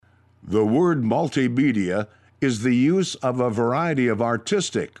The word multimedia is the use of a variety of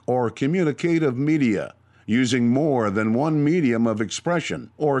artistic or communicative media, using more than one medium of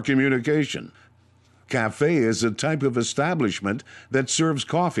expression or communication. Cafe is a type of establishment that serves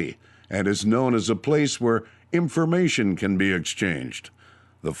coffee and is known as a place where information can be exchanged.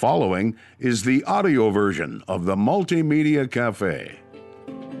 The following is the audio version of the Multimedia Cafe.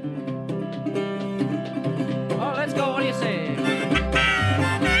 Oh, let's go. What do you say?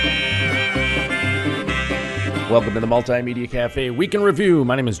 Welcome to the Multimedia Cafe Week in Review.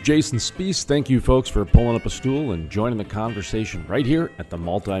 My name is Jason Spees. Thank you, folks, for pulling up a stool and joining the conversation right here at the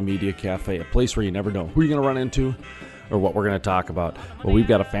Multimedia Cafe, a place where you never know who you're going to run into or what we're going to talk about. Well, we've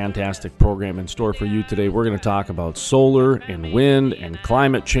got a fantastic program in store for you today. We're going to talk about solar and wind and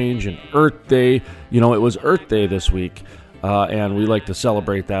climate change and Earth Day. You know, it was Earth Day this week, and we like to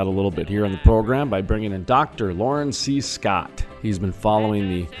celebrate that a little bit here on the program by bringing in Dr. Loren C. Scott. He's been following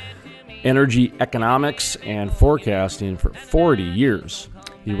the energy economics and forecasting for 40 years.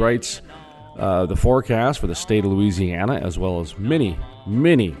 He writes the forecast for the state of Louisiana, as well as many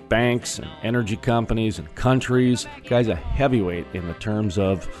banks and energy companies and countries. The guy's a heavyweight in the terms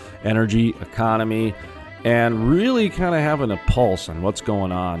of energy, economy, and really kind of having a pulse on what's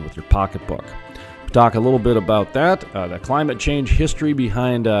going on with your pocketbook. We'll talk a little bit about that, the climate change history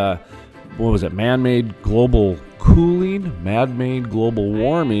behind, man-made global cooling, man-made global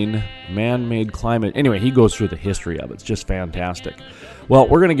warming, man-made climate. Anyway, he goes through the history of it. It's just fantastic. Well,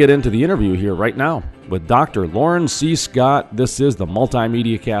 we're going to get into the interview here right now with Dr. Loren C. Scott. This is the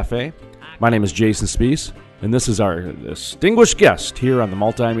Multimedia Cafe. My name is Jason Spees, and this is our distinguished guest here on the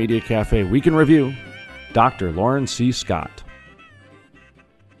Multimedia Cafe Week in Review, Dr. Loren C. Scott.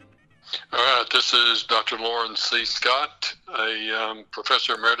 All right, this is Dr. Loren C. Scott, a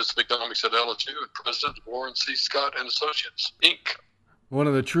professor emeritus of economics at LSU and president of Loren C. Scott and Associates, Inc. One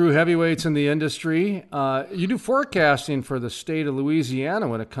of the true heavyweights in the industry. You do forecasting for the state of Louisiana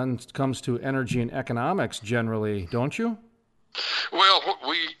when it comes to energy and economics generally, don't you? Well,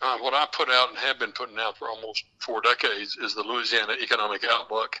 what I put out and have been putting out for almost 4 decades is the Louisiana Economic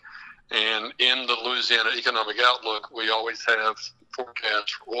Outlook. And in the Louisiana Economic Outlook, we always have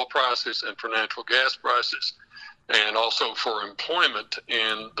forecasts for oil prices and for natural gas prices, and also for employment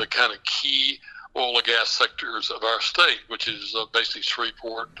in the kind of key oil and gas sectors of our state, which is basically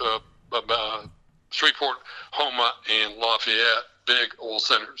Shreveport, Houma, and Lafayette, big oil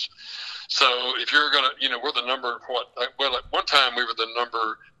centers. So if you're going to, we're the number, at one time we were the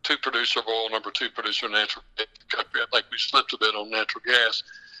number 2 producer of oil, number 2 producer of natural gas. Like we slipped a bit on natural gas.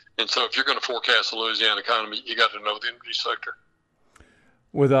 And so if you're going to forecast the Louisiana economy, you got to know the energy sector.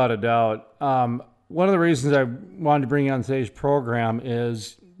 Without a doubt. One of the reasons I wanted to bring you on today's program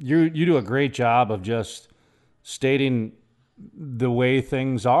is you do a great job of just stating the way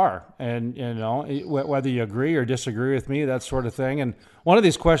things are, and whether you agree or disagree with me, that sort of thing. And one of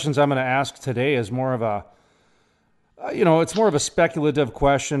these questions I'm going to ask today is more of a, it's more of a speculative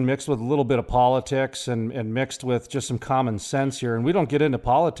question mixed with a little bit of politics and mixed with just some common sense here. And we don't get into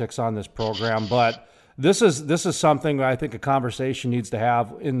politics on this program, but this is something I think a conversation needs to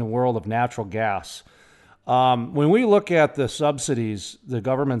have in the world of natural gas. When we look at the subsidies, the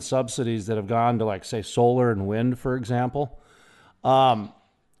government subsidies that have gone to, like, say, solar and wind, for example, what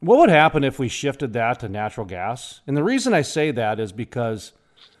would happen if we shifted that to natural gas? And the reason I say that is because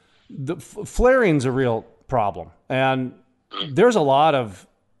the flaring's a real problem. And there's a lot of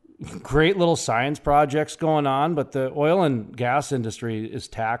great little science projects going on, but the oil and gas industry is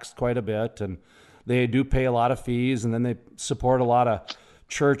taxed quite a bit, and they do pay a lot of fees, and then they support a lot of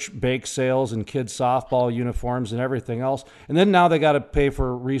church bake sales and kids softball uniforms and everything else. And then now they got to pay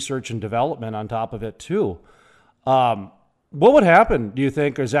for research and development on top of it too. What would happen, do you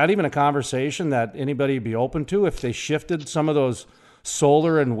think? Is that even a conversation that anybody would be open to if they shifted some of those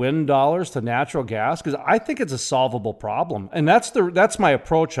solar and wind dollars to natural gas? Because I think it's a solvable problem. And that's my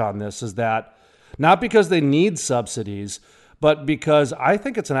approach on this, is that not because they need subsidies, but because I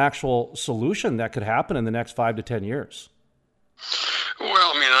think it's an actual solution that could happen in the next 5 to 10 years.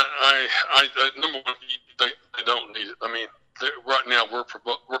 Well, I number one, they don't need it. I mean, right now we're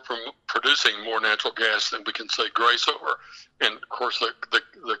producing more natural gas than we can say grace over. And of course,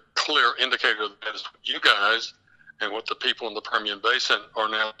 the clear indicator of that is you guys and what the people in the Permian Basin are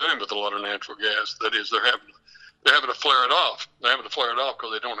now doing with a lot of natural gas. That is, they're having to flare it off. They're having to flare it off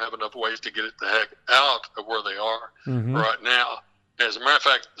because they don't have enough ways to get it the heck out of where they are right now. As a matter of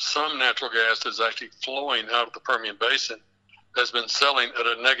fact, some natural gas is actually flowing out of the Permian Basin, has been selling at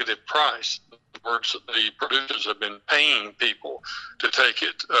a negative price. In other words, the producers have been paying people to take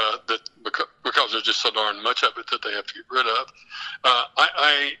it because there's just so darn much of it that they have to get rid of.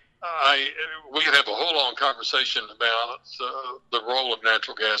 we could have a whole long conversation about the role of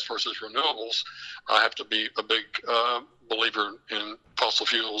natural gas versus renewables. I have to be a big believer in fossil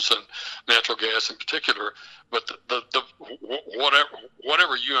fuels and natural gas in particular. But the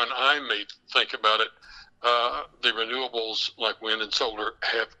whatever you and I may think about it, the renewables like wind and solar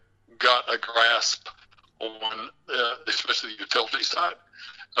have got a grasp on, especially the utility side.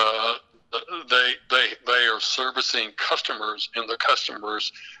 They are servicing customers, and the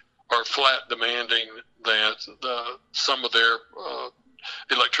customers are flat demanding that some of their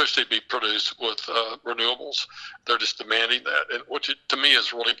electricity be produced with renewables. They're just demanding that, and which to me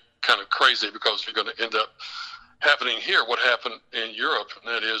is really kind of crazy, because you're going to end up happening here what happened in Europe,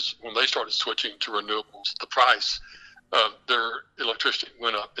 and that is when they started switching to renewables, the price of their electricity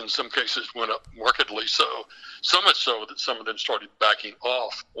went up. In some cases, went up markedly, so much so that some of them started backing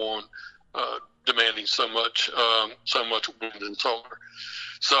off on demanding so much wind and solar.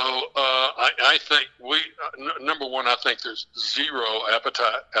 So I think number one, I think there's zero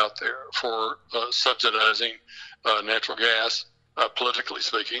appetite out there for subsidizing natural gas, politically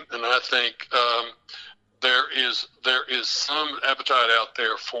speaking, and I think there is some appetite out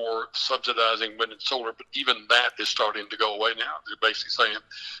there for subsidizing wind and solar, but even that is starting to go away now. They're basically saying,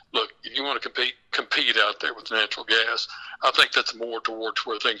 look, if you want to compete out there with natural gas, I think that's more towards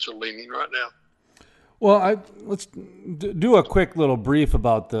where things are leaning right now. Well, let's do a quick little brief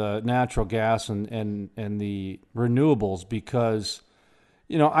about the natural gas and the renewables, because,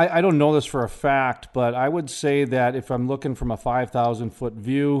 I don't know this for a fact, but I would say that if I'm looking from a 5,000-foot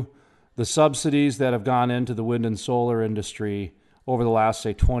view, the subsidies that have gone into the wind and solar industry over the last,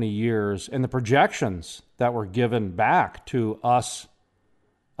 say, 20 years, and the projections that were given back to us,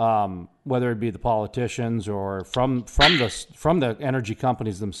 whether it be the politicians or from the energy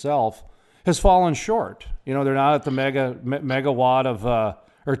companies themselves, has fallen short. They're not at the megawatt of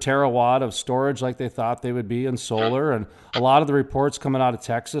or terawatt of storage like they thought they would be in solar. And a lot of the reports coming out of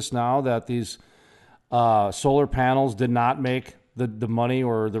Texas now that these solar panels did not make the money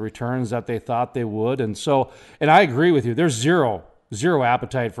or the returns that they thought they would. And I agree with you. There's zero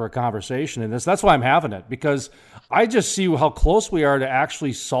appetite for a conversation in this. That's why I'm having it, because I just see how close we are to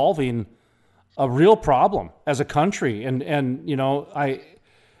actually solving a real problem as a country. It's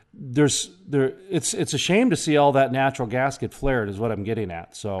a shame to see all that natural gas get flared, is what I'm getting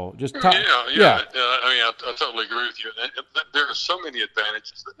at. So just yeah. I totally agree with you. There are so many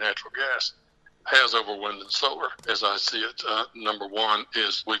advantages that natural gas has over wind and solar, as I see it. Number one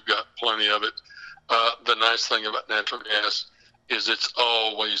is we've got plenty of it. The nice thing about natural gas is it's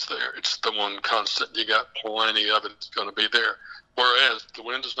always there. It's the one constant. You got plenty of it. It's going to be there. Whereas the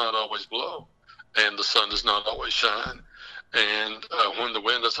wind does not always blow, and the sun does not always shine. And when the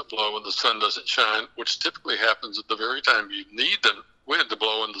wind doesn't blow and the sun doesn't shine, which typically happens at the very time you need the wind to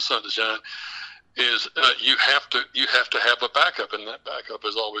blow and the sun to shine, is you have to have a backup, and that backup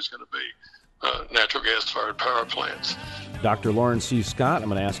is always going to be natural gas-fired power plants. Dr. Lauren C. Scott, I'm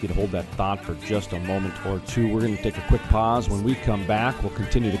going to ask you to hold that thought for just a moment or two. We're going to take a quick pause. When we come back, we'll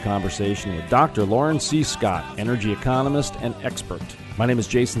continue the conversation with Dr. Lauren C. Scott, energy economist and expert. My name is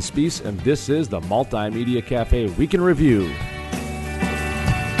Jason Spees, and this is the Multimedia Cafe Week in Review.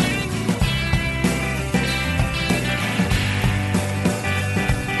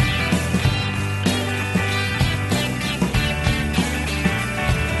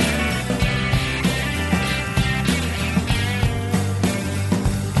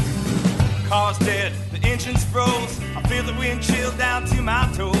 Car's dead, the engine's froze. I feel the wind chill down to my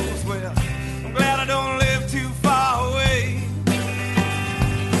toes. Well, I'm glad I don't live too far away.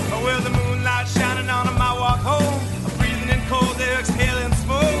 Well, the moonlight shining on my walk home. I'm breathing in cold air, exhaling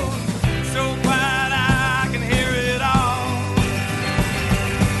smoke. So quiet I can hear it all.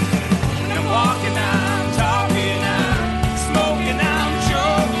 I'm walking, I'm talking, I'm smoking, I'm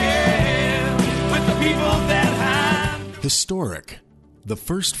joking with the people that I'm... Historic. The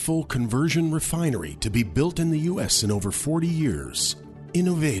first full conversion refinery to be built in the U.S. in over 40 years.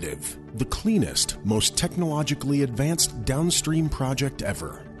 Innovative. The cleanest, most technologically advanced downstream project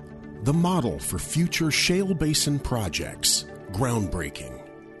ever. The model for future shale basin projects. Groundbreaking.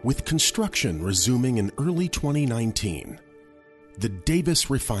 With construction resuming in early 2019. The Davis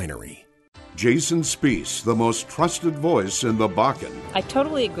Refinery. Jason Spees, the most trusted voice in the Bakken. I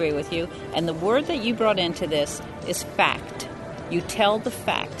totally agree with you, and the word that you brought into this is fact. You tell the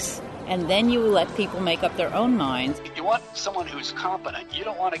facts, and then you let people make up their own minds. You want someone who's competent. You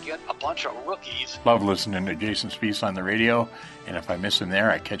don't want to get a bunch of rookies. Love listening to Jason Spees on the radio, and if I miss him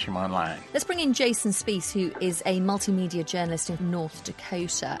there, I catch him online. Let's bring in Jason Spees, who is a multimedia journalist in North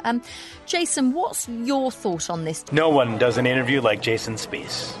Dakota. Jason, what's your thought on this? No one does an interview like Jason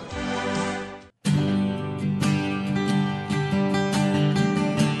Spees.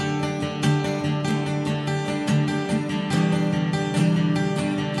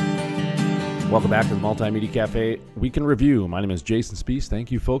 Welcome back to the Multimedia Cafe Week in Review. My name is Jason Spees.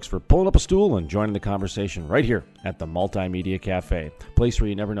 Thank you, folks, for pulling up a stool and joining the conversation right here at the Multimedia Cafe, a place where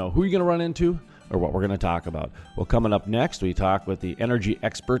you never know who you're going to run into or what we're going to talk about. Well, coming up next, we talk with the energy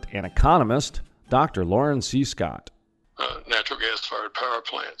expert and economist, Dr. Lauren C. Scott. Natural gas-fired power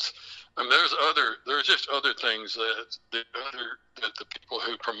plants. I mean, there's just other things that the people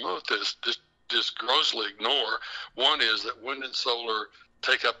who promote this just grossly ignore. One is that wind and solar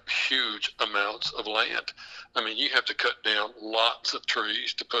take up huge amounts of land. I mean, you have to cut down lots of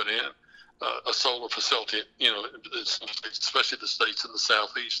trees to put in a solar facility, especially the states in the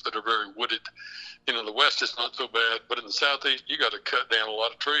southeast that are very wooded. The west is not so bad, but in the southeast, you got to cut down a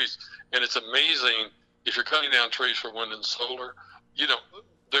lot of trees. And it's amazing, if you're cutting down trees for wind and solar,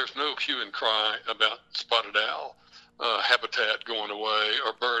 there's no hue and cry about spotted owl habitat going away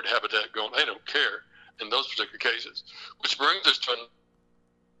or bird habitat going. They don't care in those particular cases. Which brings us to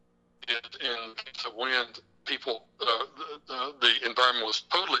in the wind, people, the environmentalists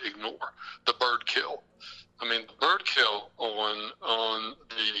totally ignore the bird kill. I mean, the bird kill on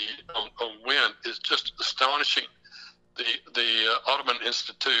wind is just astonishing. The Audubon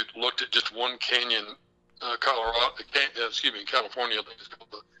Institute looked at just one canyon, California. I think it's called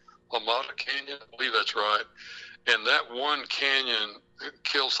the Amata Canyon. I believe that's right. And that one canyon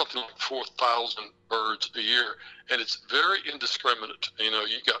kills something like 4,000 birds a year, and it's very indiscriminate.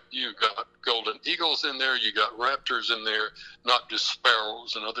 You got golden eagles in there, you got raptors in there, not just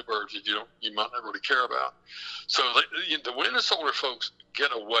sparrows and other birds that you might not really care about. So the wind and solar folks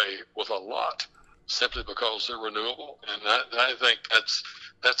get away with a lot simply because they're renewable, and I think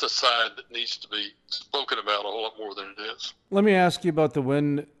that's a side that needs to be spoken about a whole lot more than it is. Let me ask you about the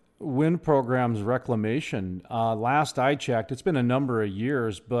wind program's reclamation. Last I checked, it's been a number of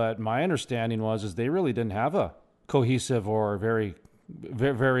years, but my understanding is they really didn't have a cohesive or very,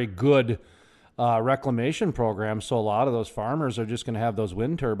 very good reclamation program. So a lot of those farmers are just going to have those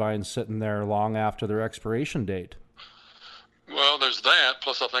wind turbines sitting there long after their expiration date. Well, there's that.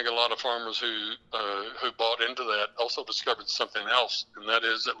 Plus, I think a lot of farmers who bought into that also discovered something else, and that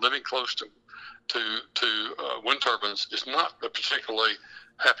is that living close to wind turbines is not a particularly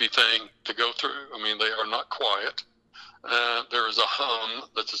happy thing to go through. I mean, they are not quiet. There is a hum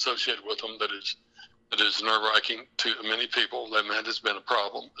that's associated with them that is nerve-wracking to many people. That has been a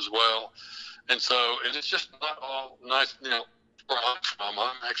problem as well. And so it's just not all nice. Where I'm from,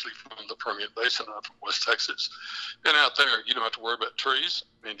 I'm actually from the Permian Basin. I'm from West Texas. And out there, you don't have to worry about trees,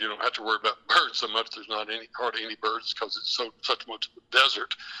 and you don't have to worry about birds so much. There's not hardly any birds because it's such much of a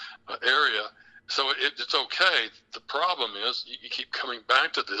desert area. So it's okay. The problem is you keep coming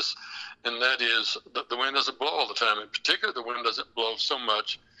back to this, and that is the wind doesn't blow all the time. In particular, the wind doesn't blow so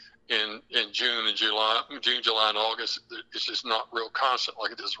much in June, July, and August. It's just not real constant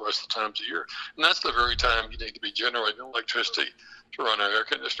like it is the rest of the times of year. And that's the very time you need to be generating electricity to run our air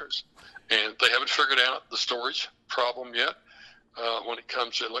conditioners. And they haven't figured out the storage problem yet when it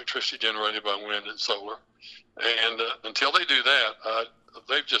comes to electricity generated by wind and solar. And until they do that,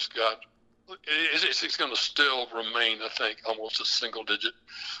 they've just got... It's going to still remain, I think, almost a single-digit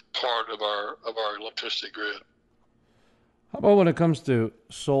part of our electricity grid. How about when it comes to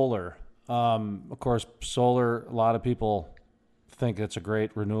solar? Of course, solar, a lot of people think it's a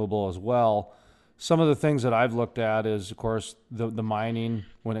great renewable as well. Some of the things that I've looked at is, of course, the mining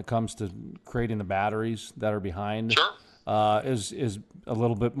when it comes to creating the batteries that are behind. Sure. Is a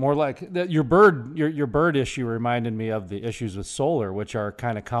little bit more like your bird issue reminded me of the issues with solar, which are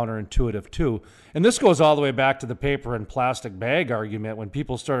kind of counterintuitive too. And this goes all the way back to the paper and plastic bag argument when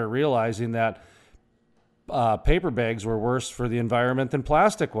people started realizing that paper bags were worse for the environment than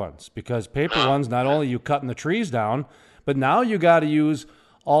plastic ones, because paper ones, not only you cutting the trees down, but now you got to use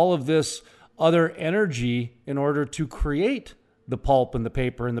all of this other energy in order to create the pulp and the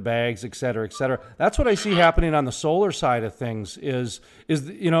paper and the bags, et cetera, et cetera. That's what I see happening on the solar side of things is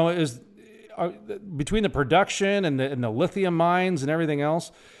between the production and the lithium mines and everything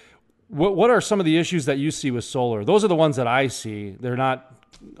else. What are some of the issues that you see with solar? Those are the ones that I see. They're not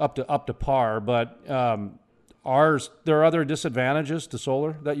up to par, but there are other disadvantages to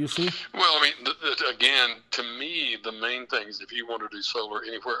solar that you see? Well, I mean, again, to me, the main thing is if you want to do solar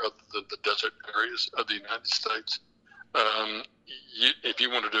anywhere other than the desert areas of the United States, if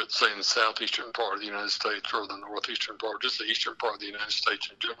you want to do it, say, in the southeastern part of the United States or the northeastern part, just the eastern part of the United States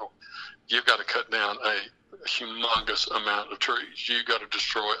in general, you've got to cut down a humongous amount of trees. You've got to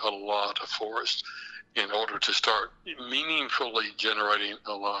destroy a lot of forest in order to start meaningfully generating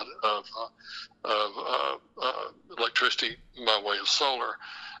a lot of electricity by way of solar.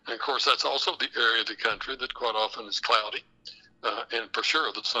 And, of course, that's also the area of the country that quite often is cloudy. And for sure,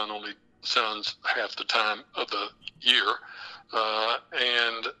 the sun only sun's half the time of the year.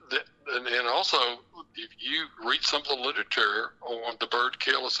 And also, if you read some of the literature on the bird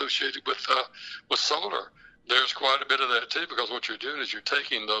kill associated with solar, there's quite a bit of that too, because what you're doing is you're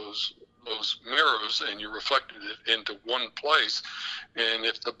taking those mirrors and you're reflecting it into one place, and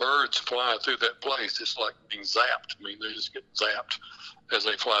if the birds fly through that place, it's like being zapped. I mean, they just get zapped as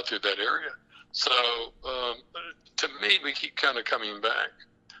they fly through that area. So to me, we keep kind of coming back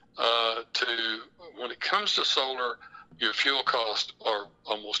to when it comes to solar, your fuel costs are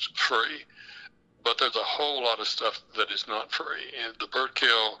almost free, but there's a whole lot of stuff that is not free. And the bird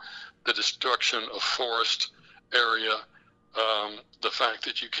kill, the destruction of forest area, the fact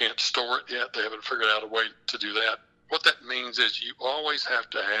that you can't store it yet, they haven't figured out a way to do that. What that means is you always have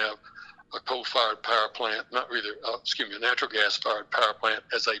to have a coal-fired power plant, a natural gas-fired power plant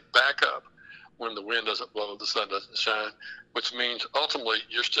as a backup when the wind doesn't blow, the sun doesn't shine, which means ultimately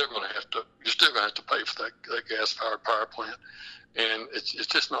you're still going to have to pay for that gas-fired power plant. And it's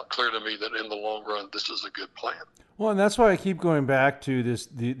just not clear to me that in the long run this is a good plan. Well, and that's why I keep going back to this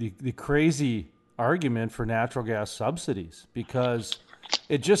the crazy argument for natural gas subsidies, because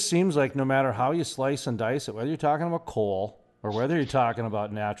it just seems like no matter how you slice and dice it, whether you're talking about coal or whether you're talking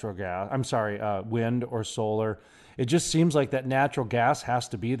about wind or solar, it just seems like that natural gas has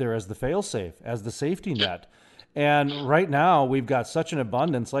to be there as the fail-safe, as the safety net. And right now we've got such an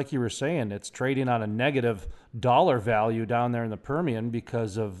abundance, like you were saying, it's trading on a negative dollar value down there in the Permian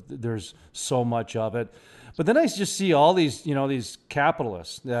because there's so much of it. But then I just see all these, these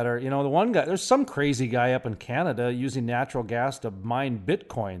capitalists that are, the one guy, there's some crazy guy up in Canada using natural gas to mine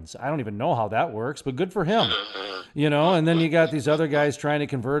Bitcoins. I don't even know how that works, but good for him, and then you got these other guys trying to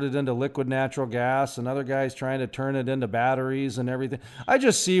convert it into liquid natural gas and other guys trying to turn it into batteries and everything. I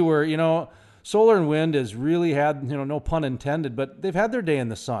just see where, solar and wind has really had, no pun intended, but they've had their day in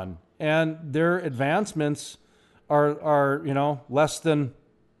the sun, and their advancements are less than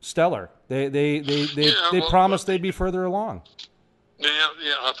stellar. They promised they'd be further along. Yeah,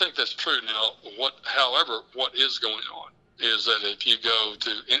 I think that's true. Now, however, what is going on is that if you go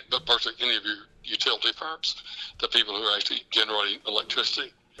to virtually any of your utility firms, the people who are actually generating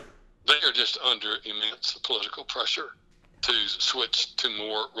electricity, they are just under immense political pressure to switch to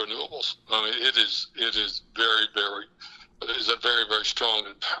more renewables. I mean, it is very, very, it is a very, very strong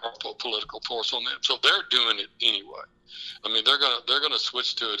and powerful political force on them. So they're doing it anyway. I mean, they're gonna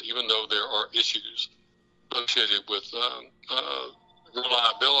switch to it, even though there are issues associated with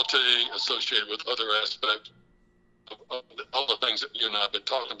reliability, associated with other aspects of all the things that you and I have been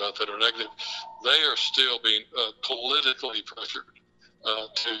talking about that are negative. They are still being politically pressured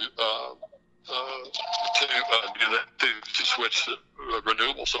to switch to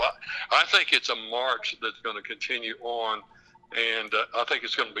renewables. So I think it's a march that's going to continue on, and I think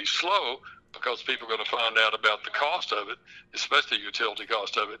it's going to be slow because people are going to find out about the cost of it, especially the utility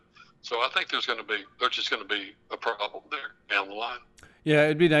cost of it. So I think there's just going to be a problem there down the line. Yeah,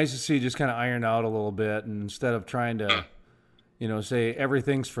 it'd be nice to see just kind of iron out a little bit, and instead of trying to, say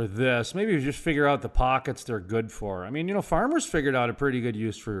everything's for this, maybe just figure out the pockets they're good for. I mean, farmers figured out a pretty good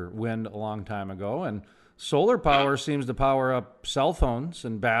use for wind a long time ago, and solar power seems to power up cell phones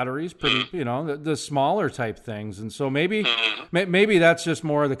and batteries, pretty, the smaller type things. And so maybe that's just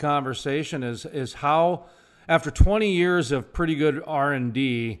more of the conversation is how, after 20 years of pretty good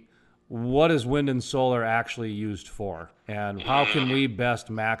R&D, what is wind and solar actually used for, and how can we best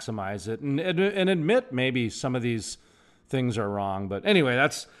maximize it and admit maybe some of these things are wrong. But anyway,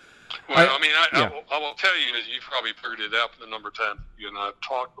 that's... Well, I will tell you, as you've probably figured it out for the number of times you and I have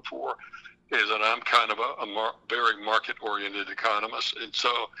talked before, is that I'm kind of a very market-oriented economist. And so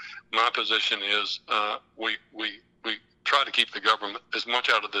my position is we try to keep the government as much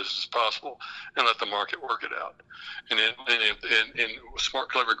out of this as possible and let the market work it out. And smart,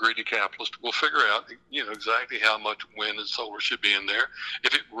 clever, greedy capitalists will figure out, exactly how much wind and solar should be in there.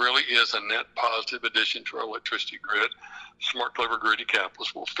 If it really is a net positive addition to our electricity grid, smart, clever, greedy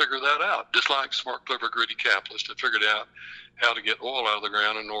capitalists will figure that out. Just like smart, clever, greedy capitalists have figured out how to get oil out of the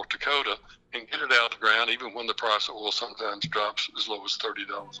ground in North Dakota and get it out of the ground even when the price of oil sometimes drops as low as $30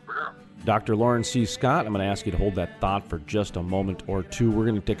 a barrel. Dr. Lauren C. Scott, I'm going to ask you to hold that thought for just a moment or two. We're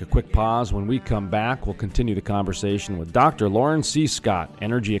going to take a quick pause. When we come back, we'll continue the conversation with Dr. Lauren C. Scott,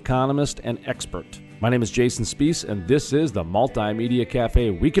 energy economist and expert. My name is Jason Spees, and this is the Multimedia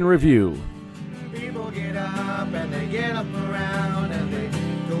Cafe Week in Review. People get up and they get up around and they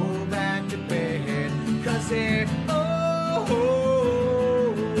go back to bed 'cause they're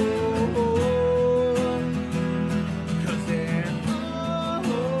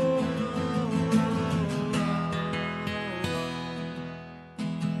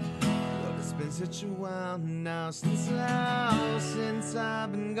Since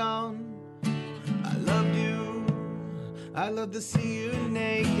I've been gone, I loved you. I love to see you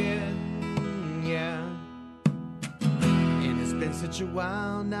naked, yeah. And it's been such a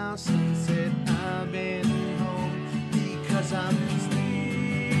while now since I've been home, because I'm sleeping.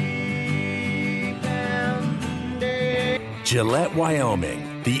 Gillette,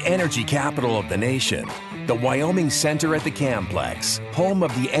 Wyoming, the energy capital of the nation. The Wyoming Center at the Camplex, home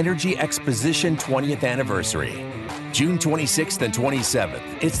of the Energy Exposition 20th anniversary. June 26th and 27th,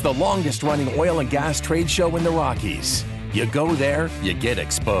 it's the longest running oil and gas trade show in the Rockies. You go there, you get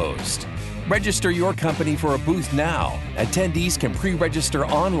exposed. Register your company for a booth now. Attendees can pre-register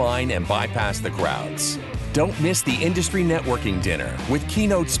online and bypass the crowds. Don't miss the industry networking dinner with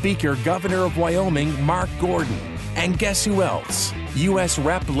keynote speaker Governor of Wyoming, Mark Gordon. And guess who else? U.S.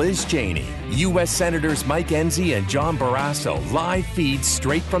 Rep. Liz Cheney, U.S. Senators Mike Enzi and John Barrasso live feeds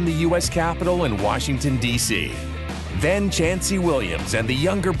straight from the U.S. Capitol in Washington, D.C. Then Chancey Williams and the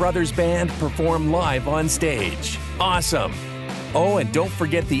Younger Brothers Band perform live on stage. Awesome! Oh, and don't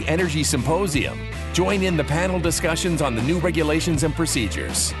forget the Energy Symposium. Join in the panel discussions on the new regulations and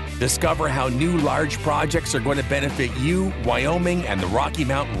procedures. Discover how new large projects are going to benefit you, Wyoming, and the Rocky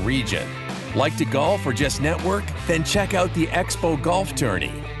Mountain region. Like to golf or just network? Then check out the Expo Golf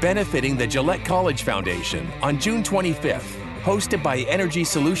Tourney, benefiting the Gillette College Foundation on June 25th, hosted by Energy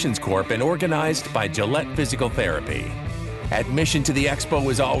Solutions Corp. And organized by Gillette Physical Therapy. Admission to the Expo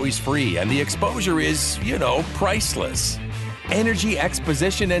is always free, and the exposure is, priceless. Energy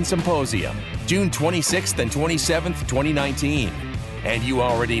Exposition and Symposium, June 26th and 27th, 2019. And you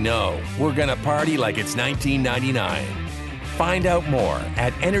already know, we're gonna party like it's 1999. Find out more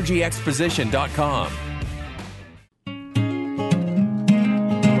at energyexposition.com.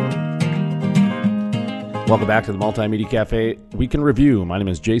 Welcome back to the Multimedia Cafe Week in Review. My name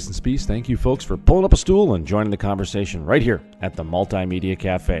is Jason Spees. Thank you, folks, for pulling up a stool and joining the conversation right here at the Multimedia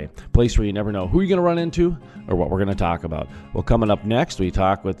Cafe, place where you never know who you're going to run into or what we're going to talk about. Well, coming up next, we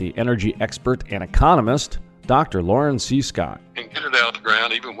talk with the energy expert and economist, Dr. Lauren C. Scott. And get it out of the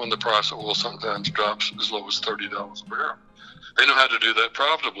ground even when the price of oil sometimes drops as low as $30 a barrel. They know how to do that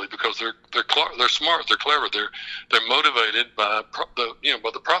profitably because they're smart, they're clever, they're motivated by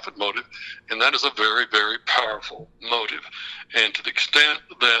the profit motive, and that is a very, very powerful motive. And to the extent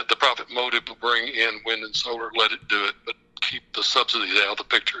that the profit motive will bring in wind and solar, let it do it, but keep the subsidies out of the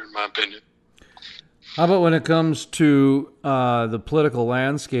picture, in my opinion. How about when it comes to the political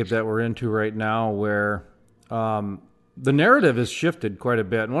landscape that we're into right now, where the narrative has shifted quite a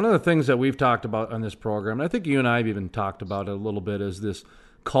bit. And one of the things that we've talked about on this program, and I think you and I have even talked about it a little bit, is this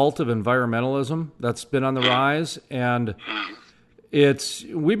cult of environmentalism that's been on the rise. And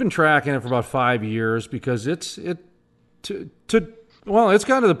we've been tracking it for about 5 years because it's gotten to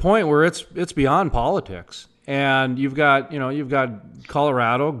the point where it's beyond politics. And you've got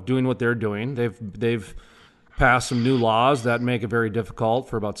Colorado doing what they're doing. They've passed some new laws that make it very difficult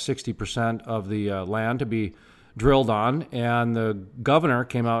for about 60% of the land to be drilled on, and the governor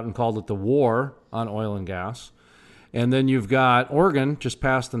came out and called it the war on oil and gas. And then you've got Oregon just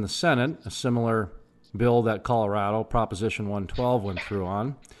passed in the Senate a similar bill that Colorado, Proposition 112, went through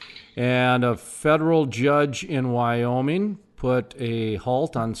on. And a federal judge in Wyoming put a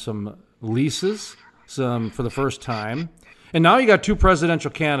halt on some leases, for the first time. And now you got two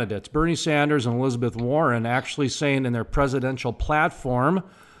presidential candidates, Bernie Sanders and Elizabeth Warren, actually saying in their presidential platform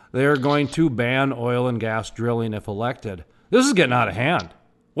they're going to ban oil and gas drilling if elected. This is getting out of hand.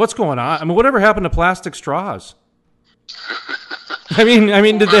 What's going on? I mean, whatever happened to plastic straws? I mean,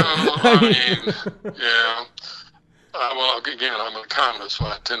 did they? Yeah. Well, again, I'm an economist, so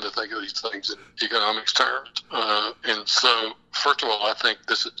I tend to think of these things in economics terms. And so, first of all, I think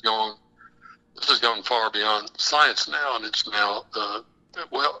this has gone far beyond science now, and it's now, to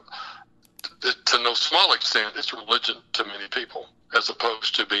no small extent, it's religion to many people, as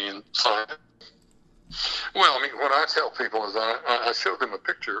opposed to being science. Well, I mean, what I tell people is I show them a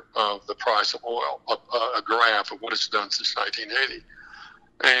picture of the price of oil, a graph of what it's done since 1980.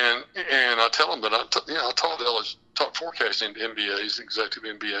 And I tell them that I taught forecasting to MBAs, executive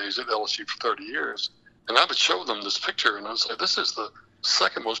MBAs at LSU for 30 years. And I would show them this picture, and I would say, this is the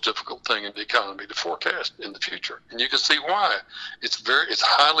second most difficult thing in the economy to forecast in the future. And you can see why. It's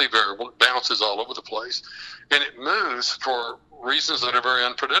highly variable. It bounces all over the place. And it moves for reasons that are very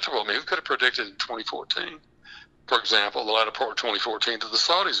unpredictable. I mean, who could have predicted in 2014, for example, the latter part of 2014, that the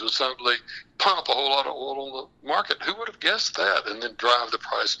Saudis would suddenly pump a whole lot of oil on the market? Who would have guessed that? And then drive the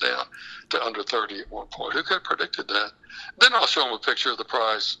price down to under 30 at one point. Who could have predicted that? Then I'll show them a picture of the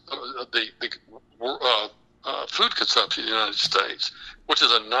price, the food consumption in the United States, which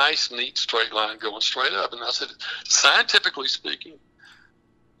is a nice, neat, straight line going straight up. And I said, scientifically speaking,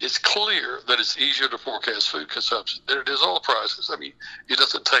 it's clear that it's easier to forecast food consumption than it is oil prices. I mean, it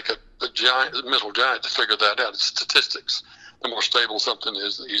doesn't take a mental giant to figure that out. It's statistics. The more stable something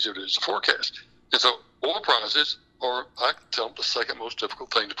is, the easier it is to forecast. And so oil prices are, I can tell them, the second most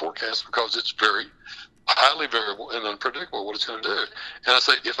difficult thing to forecast because it's very highly variable and unpredictable what it's going to do. And I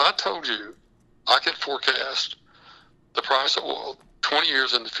say, if I told you I could forecast the price of oil 20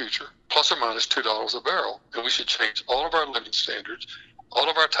 years in the future, plus or minus $2 a barrel, and we should change all of our living standards, all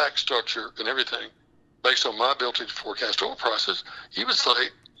of our tax structure and everything based on my ability to forecast oil prices, you would say,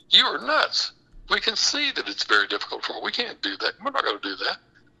 you are nuts. We can see that it's very difficult for us. We can't do that. We're not going to do that.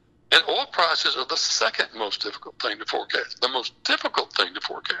 And oil prices are the second most difficult thing to forecast. The most difficult thing to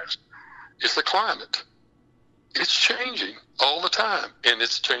forecast is the climate. It's changing all the time, and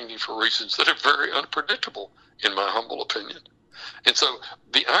it's changing for reasons that are very unpredictable, in my humble opinion. And so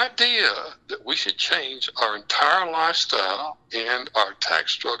the idea that we should change our entire lifestyle and our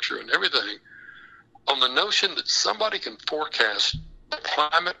tax structure and everything on the notion that somebody can forecast the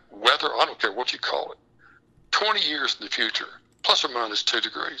climate, weather, I don't care what you call it, 20 years in the future, plus or minus 2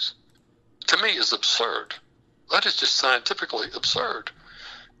 degrees, to me is absurd. That is just scientifically absurd.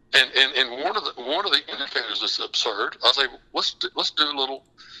 And one of the indicators that's absurd, I say, let's do a little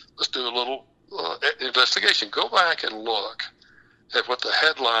investigation. Go back and look at what the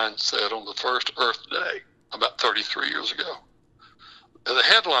headline said on the first Earth Day about 33 years ago. And the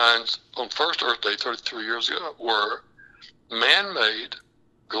headlines on first Earth Day 33 years ago were, man-made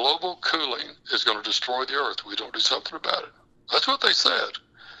global cooling is going to destroy the Earth. We don't do something about it. That's what they said.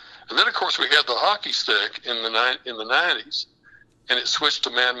 And then, of course, we had the hockey stick in the 90s, and it switched to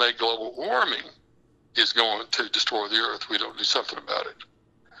man-made global warming is going to destroy the Earth. We don't do something about it.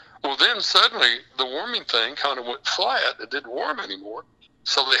 Well, then suddenly the warming thing kind of went flat. It didn't warm anymore.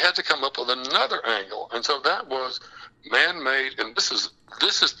 So they had to come up with another angle. And so that was man-made, and this is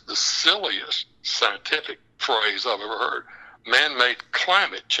the silliest scientific phrase I've ever heard, man-made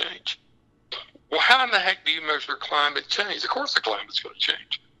climate change. Well, how in the heck do you measure climate change? Of course the climate's going to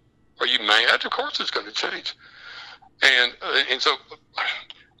change. Are you mad? Of course it's going to change. And so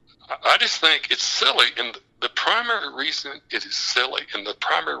I just think it's silly. And the primary reason it is silly, and the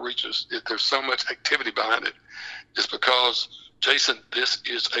primary reason is there's so much activity behind it, is because, Jason, this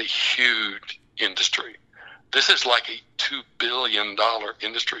is a huge industry. This is like a $2 billion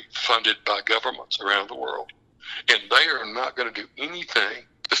industry funded by governments around the world. And they are not going to do anything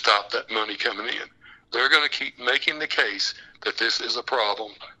to stop that money coming in. They're going to keep making the case that this is a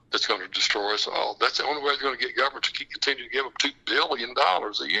problem that's going to destroy us all. That's the only way they're going to get government to continue to give them $2 billion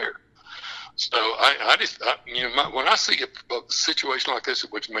a year. So when I see a situation like this,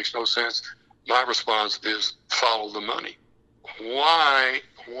 which makes no sense, my response is follow the money. Why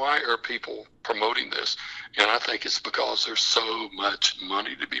are people promoting this? And I think it's because there's so much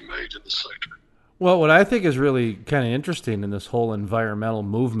money to be made in the sector. Well, what I think is really kind of interesting in this whole environmental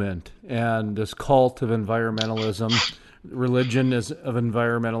movement and this cult of environmentalism, religion of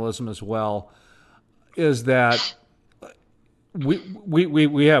environmentalism as well, is that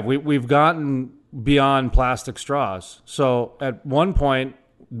we've gotten beyond plastic straws. So at one point,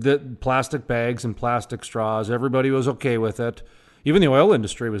 the plastic bags and plastic straws, everybody was okay with it. Even the oil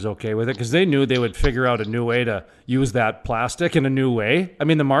industry was okay with it because they knew they would figure out a new way to use that plastic in a new way. I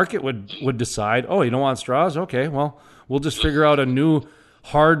mean, the market would decide, oh, you don't want straws? Okay, well, we'll just figure out a new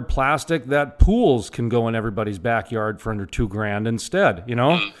hard plastic that pools can go in everybody's backyard for under $2,000 instead. You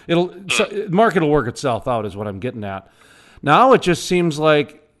know, the market will work itself out is what I'm getting at. Now it just seems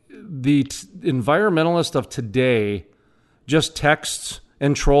like the environmentalist of today just texts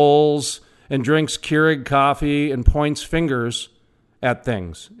and trolls and drinks Keurig coffee and points fingers at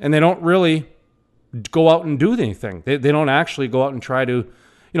things. And they don't really go out and do anything. They don't actually go out and try to,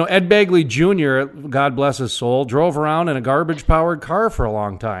 Ed Begley Jr., God bless his soul, drove around in a garbage-powered car for a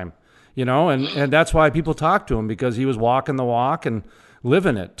long time, and that's why people talk to him, because he was walking the walk and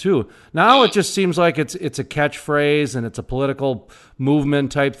living it too. Now it just seems like it's a catchphrase and it's a political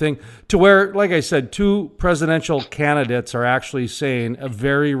movement type thing, to where, like I said, 2 presidential candidates are actually saying a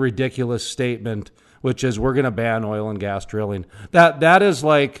very ridiculous statement, which is we're going to ban oil and gas drilling. That is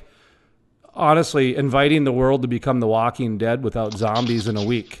like, honestly, inviting the world to become the Walking Dead without zombies in a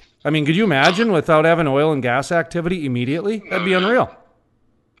week. I mean, could you imagine without having oil and gas activity immediately? That'd be unreal.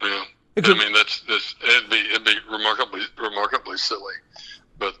 Yeah. It'd be remarkably silly.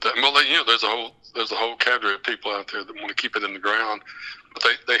 But there's a whole cadre of people out there that want to keep it in the ground, but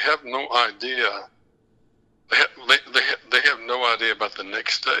they have no idea. They have no idea about the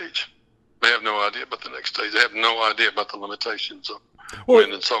next stage. They have no idea about the next stage. They have no idea about the limitations of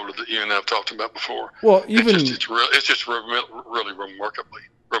wind and solar that you and I have talked about before. Well, even it's just really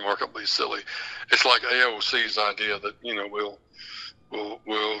remarkably silly. It's like AOC's idea that we'll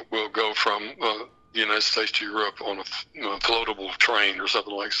go from the United States to Europe on a floatable train or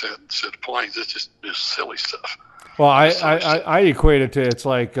something like that instead of planes. It's just silly stuff. Well, I equate it to, it's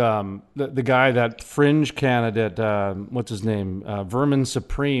like the guy, that fringe candidate, what's his name, Vermin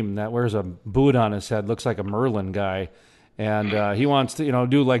Supreme, that wears a boot on his head, looks like a Merlin guy, and he wants to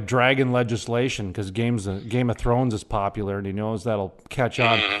do like dragon legislation because Game of Thrones is popular, and he knows that'll catch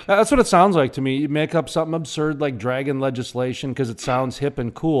on. That's what it sounds like to me. You make up something absurd like dragon legislation because it sounds hip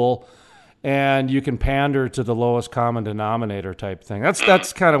and cool, and you can pander to the lowest common denominator type thing.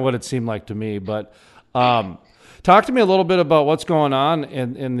 That's kind of what it seemed like to me, but. Talk to me a little bit about what's going on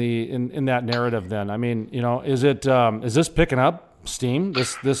in that narrative. Then, I mean, is this picking up steam?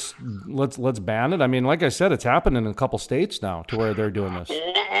 Let's ban it. I mean, like I said, it's happened in a couple states now to where they're doing this. Well,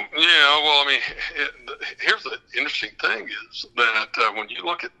 I mean, here's the interesting thing is that when you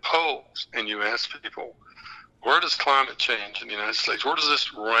look at polls and you ask people, where does climate change in the United States? Where does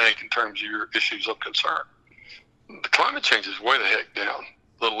this rank in terms of your issues of concern? The climate change is way the heck down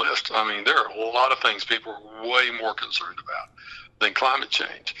the list. I mean, there are a lot of things people are way more concerned about than climate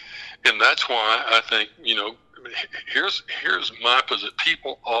change. And that's why I think, here's my position.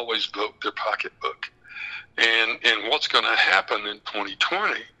 People always vote their pocketbook. And what's going to happen in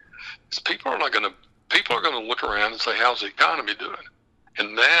 2020 is people are going to look around and say, how's the economy doing?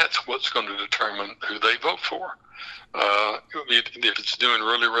 And that's what's going to determine who they vote for. If it's doing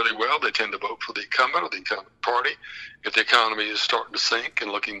really, really well, they tend to vote for the incumbent or the incumbent party. If the economy is starting to sink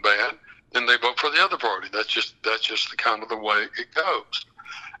and looking bad, then they vote for the other party. That's just the kind of the way it goes.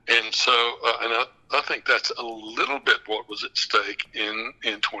 And so, and I think that's a little bit what was at stake in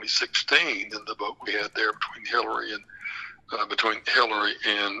 2016 in the vote we had there between Hillary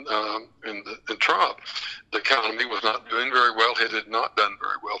and Trump. The economy was not doing very well. It had not done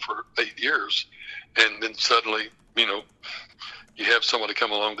very well for 8 years, and then suddenly, you have somebody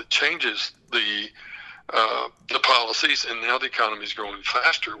come along that changes the policies, and now the economy is growing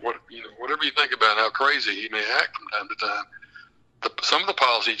faster. Whatever you think about how crazy he may act from time to time, some of the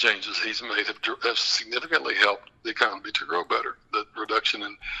policy changes he's made have significantly helped the economy to grow better. The reduction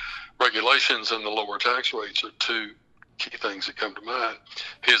in regulations and the lower tax rates are two key things that come to mind.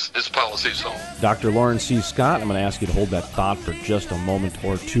 His policies on. Dr. Lauren C. Scott, I'm going to ask you to hold that thought for just a moment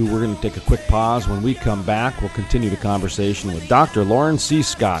or two. We're going to take a quick pause. When we come back, we'll continue the conversation with Dr. Lauren C.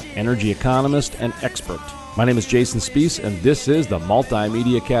 Scott, energy economist and expert. My name is Jason Spees, and this is the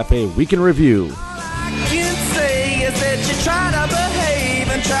Multimedia Cafe Week in Review. I can say is that you try to behave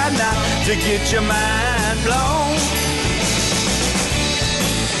and try not to get your mind blown.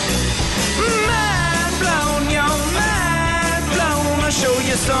 Show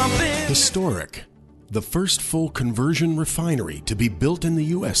you something. Historic. The first full conversion refinery to be built in the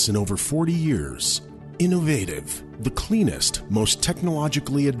U.S. in over 40 years. Innovative. The cleanest, most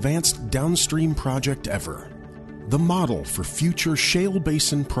technologically advanced downstream project ever. The model for future shale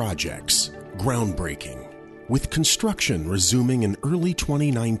basin projects. Groundbreaking. With construction resuming in early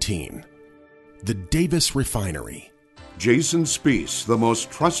 2019. The Davis Refinery. Jason Spees, the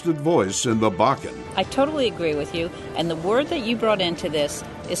most trusted voice in the Bakken. I totally agree with you, and the word that you brought into this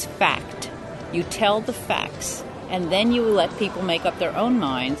is fact. You tell the facts, and then you let people make up their own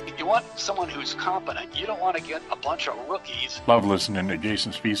minds. You want someone who's competent. You don't want to get a bunch of rookies. Love listening to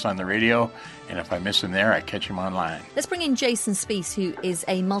Jason Spees on the radio, and if I miss him there, I catch him online. Let's bring in Jason Spees, who is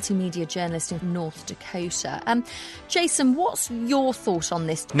a multimedia journalist in North Dakota. Jason, what's your thought on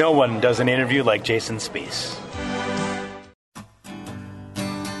this? No one does an interview like Jason Spees.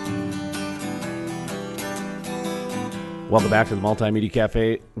 Welcome back to the Multimedia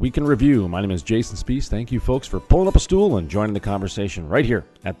Cafe Week in Review. My name is Jason Spees. Thank you, folks, for pulling up a stool and joining the conversation right here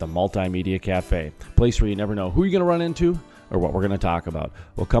at the Multimedia Cafe, a place where you never know who you're going to run into or what we're going to talk about.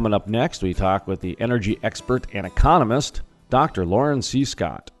 Well, coming up next, we talk with the energy expert and economist, Dr. Lauren C.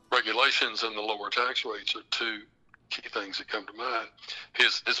 Scott. Regulations and the lower tax rates are two key things that come to mind.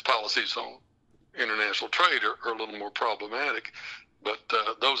 His policies on international trade are a little more problematic. But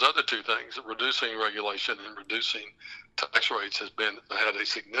those other two things, reducing regulation and reducing tax rates, had a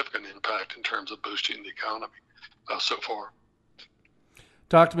significant impact in terms of boosting the economy so far.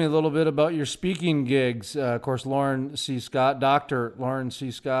 Talk to me a little bit about your speaking gigs. Of course, Lauren C. Scott, Dr. Lauren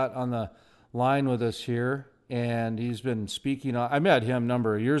C. Scott on the line with us here, and he's been speaking. I met him a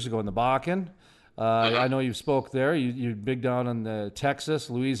number of years ago in the Bakken. I know you spoke there. You're big down in Texas,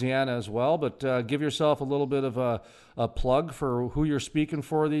 Louisiana as well. But give yourself a little bit of a plug for who you're speaking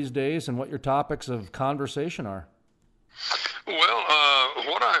for these days and what your topics of conversation are. Well,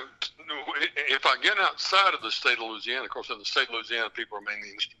 if I get outside of the state of Louisiana, of course, in the state of Louisiana, people are mainly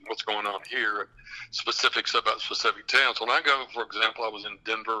interested in what's going on here and specifics about specific towns. When I go, for example, I was in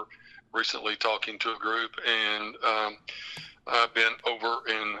Denver recently talking to a group, and I've been over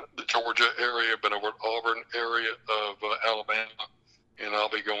in the Georgia area, been over Auburn area of Alabama, and I'll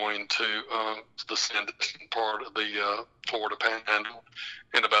be going to the Sandusky part of the Florida Panhandle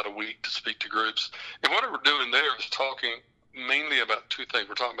in about a week to speak to groups. And what we're doing there is talking mainly about two things.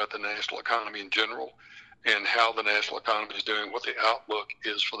 We're talking about the national economy in general and how the national economy is doing, what the outlook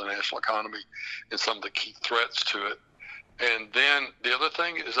is for the national economy, and some of the key threats to it. And then the other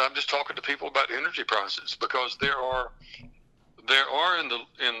thing is I'm just talking to people about energy prices, because there are in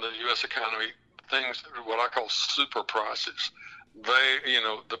the U.S. economy things that are what I call super prices.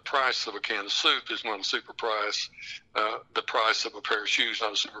 The price of a can of soup is not a super price. The price of a pair of shoes is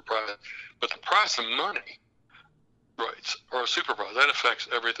not a super price. But the price of money rates are a super price. That affects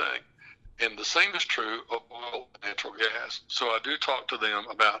everything. And the same is true of oil and natural gas. So I do talk to them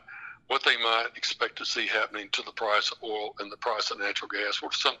about what they might expect to see happening to the price of oil and the price of natural gas, or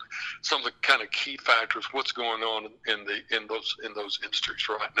some of the kind of key factors, what's going on in those industries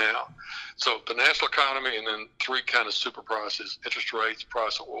right now. So the national economy, and then three kind of super prices: interest rates,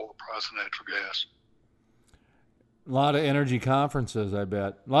 price of oil, price of natural gas. A lot of energy conferences, I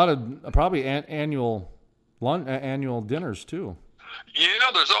bet. A lot of probably annual dinners too. Yeah,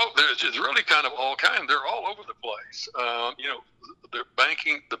 there's really kind of all kinds. They're all over the place. The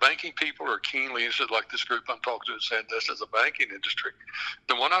banking people are keenly interested, like this group I'm talking to said this as a banking industry.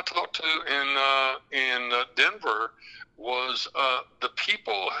 The one I talked to in Denver was the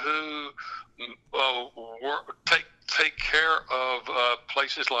people who take care of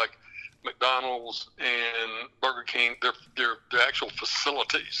places like McDonald's and Burger King. Their actual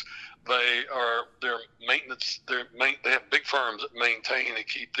facilities. Their maintenance. They have big firms that maintain and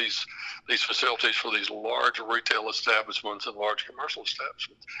keep these facilities for these large retail establishments and large commercial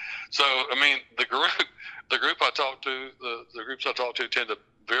establishments. So, I mean, the group I talk to, the groups I talk to tend to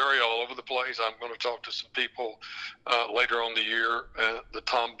vary all over the place. I'm going to talk to some people later on the year, the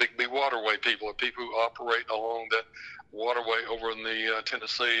Tom Bigby Waterway people who operate along that waterway over in the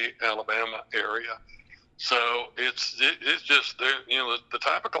Tennessee, Alabama area. So it's just the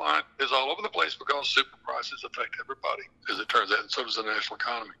type of client is all over the place, because super prices affect everybody, as it turns out, and so does the national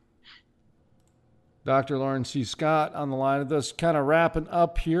economy. Dr. Lauren C. Scott on the line with us, kind of wrapping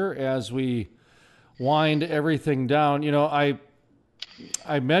up here as we wind everything down.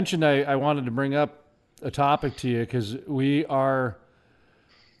 I mentioned I wanted to bring up a topic to you because the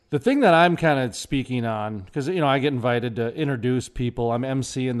thing that I'm kind of speaking on, because I get invited to introduce people. I'm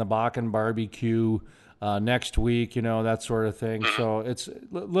emceeing the Bakken barbecue next week, that sort of thing. So it's a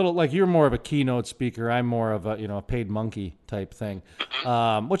little like you're more of a keynote speaker. I'm more of a paid monkey type thing,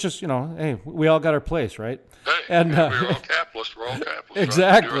 which is, hey, we all got our place, right? Hey, and we're all capitalists. We're all capitalists.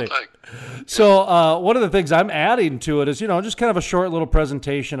 Exactly. Right? So one of the things I'm adding to it is, just kind of a short little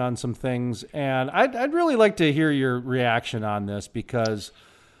presentation on some things. And I'd really like to hear your reaction on this, because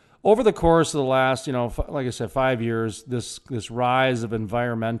over the course of the last, like I said, 5 years, this rise of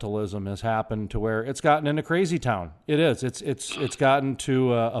environmentalism has happened to where it's gotten into crazy town. It is. It's gotten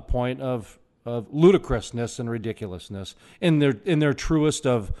to a point of ludicrousness and ridiculousness in their truest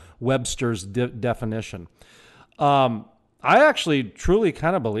of Webster's definition. I actually truly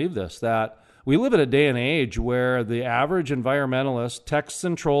kind of believe this, that we live in a day and age where the average environmentalist texts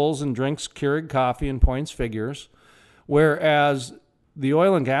and trolls and drinks Keurig coffee and points figures, whereas the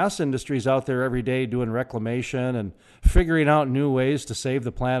oil and gas industry is out there every day doing reclamation and figuring out new ways to save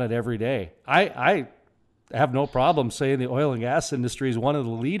the planet every day. I have no problem saying the oil and gas industry is one of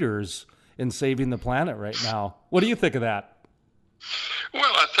the leaders in saving the planet right now. What do you think of that? Well,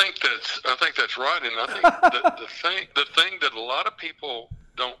 I think that's right, and I think the thing that a lot of people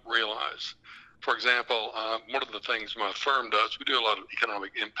don't realize, for example, one of the things my firm does, we do a lot of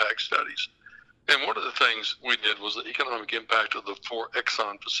economic impact studies. And one of the things we did was the economic impact of the 4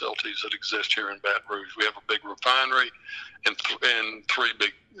 Exxon facilities that exist here in Baton Rouge. We have a big refinery and 3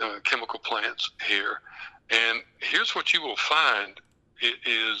 big chemical plants here. And here's what you will find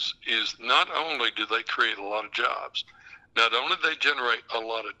is not only do they create a lot of jobs, not only do they generate a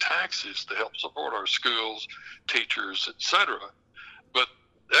lot of taxes to help support our schools, teachers, etc., but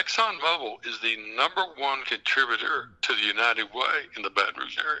ExxonMobil is the #1 contributor to the United Way in the Baton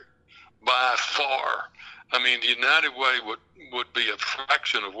Rouge area. By far. I mean, the United Way would be a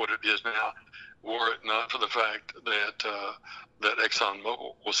fraction of what it is now. were it not for the fact that that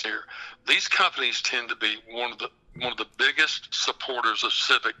ExxonMobil was here. These companies tend to be one of the biggest supporters of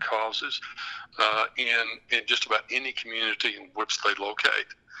civic causes in just about any community in which they locate,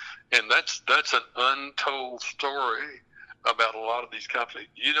 and that's an untold story about a lot of these companies.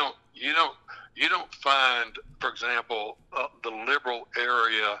 You don't find, for example, the liberal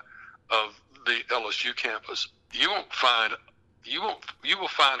area of the LSU campus. You will find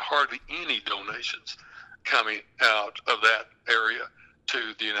hardly any donations coming out of that area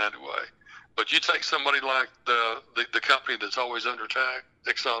to the United Way. But you take somebody like the company that's always under attack,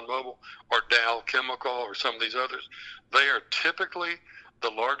 ExxonMobil or Dow Chemical or some of these others, they are typically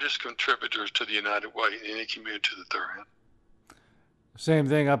the largest contributors to the United Way in any community that they're in. Same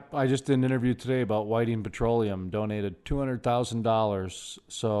thing. I just did an interview today about Whiting Petroleum, donated $200,000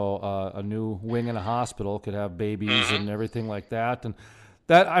 so a new wing in a hospital could have babies and everything like that. And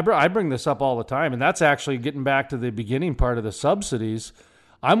that I bring this up all the time, and that's actually getting back to the beginning part of the subsidies.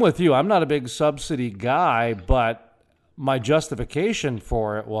 I'm with you. I'm not a big subsidy guy, but my justification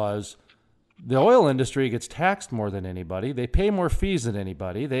for it was the oil industry gets taxed more than anybody. They pay more fees than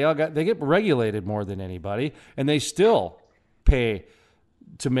anybody. They get regulated more than anybody, and they still pay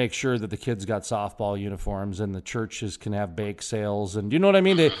to make sure that the kids got softball uniforms and the churches can have bake sales. And you know what I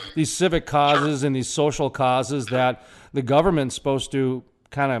mean? These civic causes and these social causes that the government's supposed to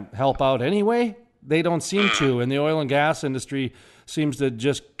kind of help out anyway, they don't seem to. And the oil and gas industry seems to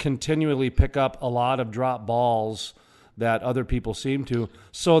just continually pick up a lot of drop balls that other people seem to,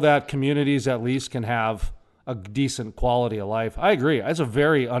 so that communities at least can have a decent quality of life. I agree. It's a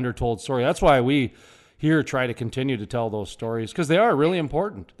very undertold story. That's why we here try to continue to tell those stories, because they are really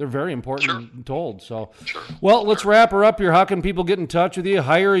important. They're very important and told. So, well, let's wrap her up here. How can people get in touch with you,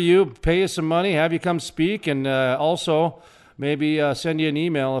 hire you, pay you some money, have you come speak, and also maybe send you an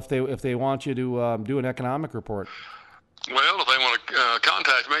email if they want you to do an economic report? Well, if they want to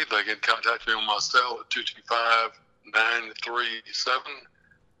contact me, they can contact me on my cell at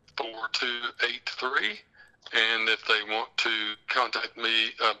 225-937-4283. And if they want to contact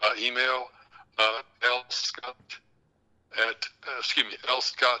me by email,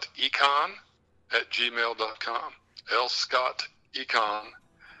 lscottecon@gmail.com. lscottecon,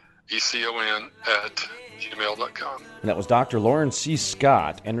 ECON@gmail.com. And that was Dr. Lauren C.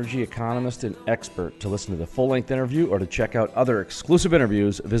 Scott, energy economist and expert. To listen to the full-length interview or to check out other exclusive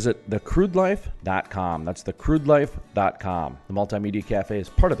interviews, visit thecrudelife.com. That's thecrudelife.com. The Multimedia Cafe is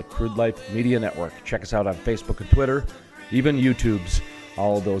part of the Crude Life Media Network. Check us out on Facebook and Twitter, even YouTube's.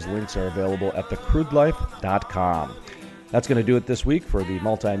 All of those links are available at thecrudelife.com. That's going to do it this week for the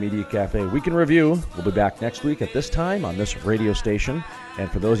Multimedia Cafe Week in Review. We'll be back next week at this time on this radio station. And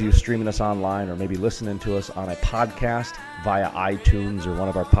for those of you streaming us online or maybe listening to us on a podcast via iTunes or one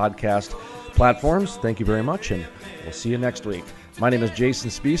of our podcast platforms, thank you very much, and we'll see you next week. My name is Jason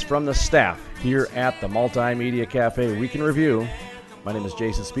Spees from the staff here at the Multimedia Cafe Week in Review. My name is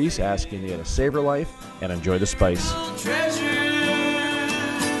Jason Spees, asking you to savor life and enjoy the spice.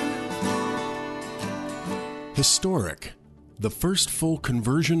 Historic, the first full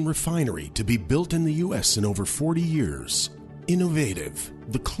conversion refinery to be built in the U.S. in over 40 years. Innovative,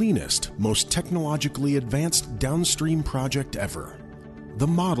 the cleanest, most technologically advanced downstream project ever. The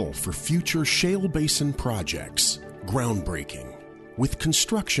model for future shale basin projects. Groundbreaking, with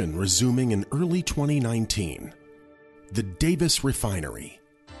construction resuming in early 2019. The Davis Refinery.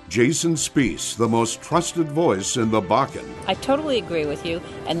 Jason Spees, the most trusted voice in the Bakken. I totally agree with you,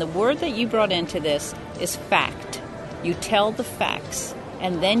 and the word that you brought into this is fact. You tell the facts,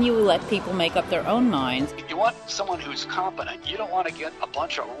 and then you let people make up their own minds. You want someone who's competent. You don't want to get a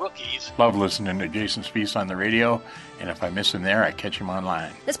bunch of rookies. Love listening to Jason Spees on the radio, and if I miss him there, I catch him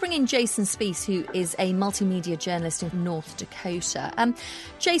online. Let's bring in Jason Spees, who is a multimedia journalist in North Dakota.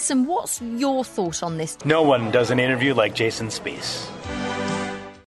 Jason, what's your thought on this? No one does an interview like Jason Spees.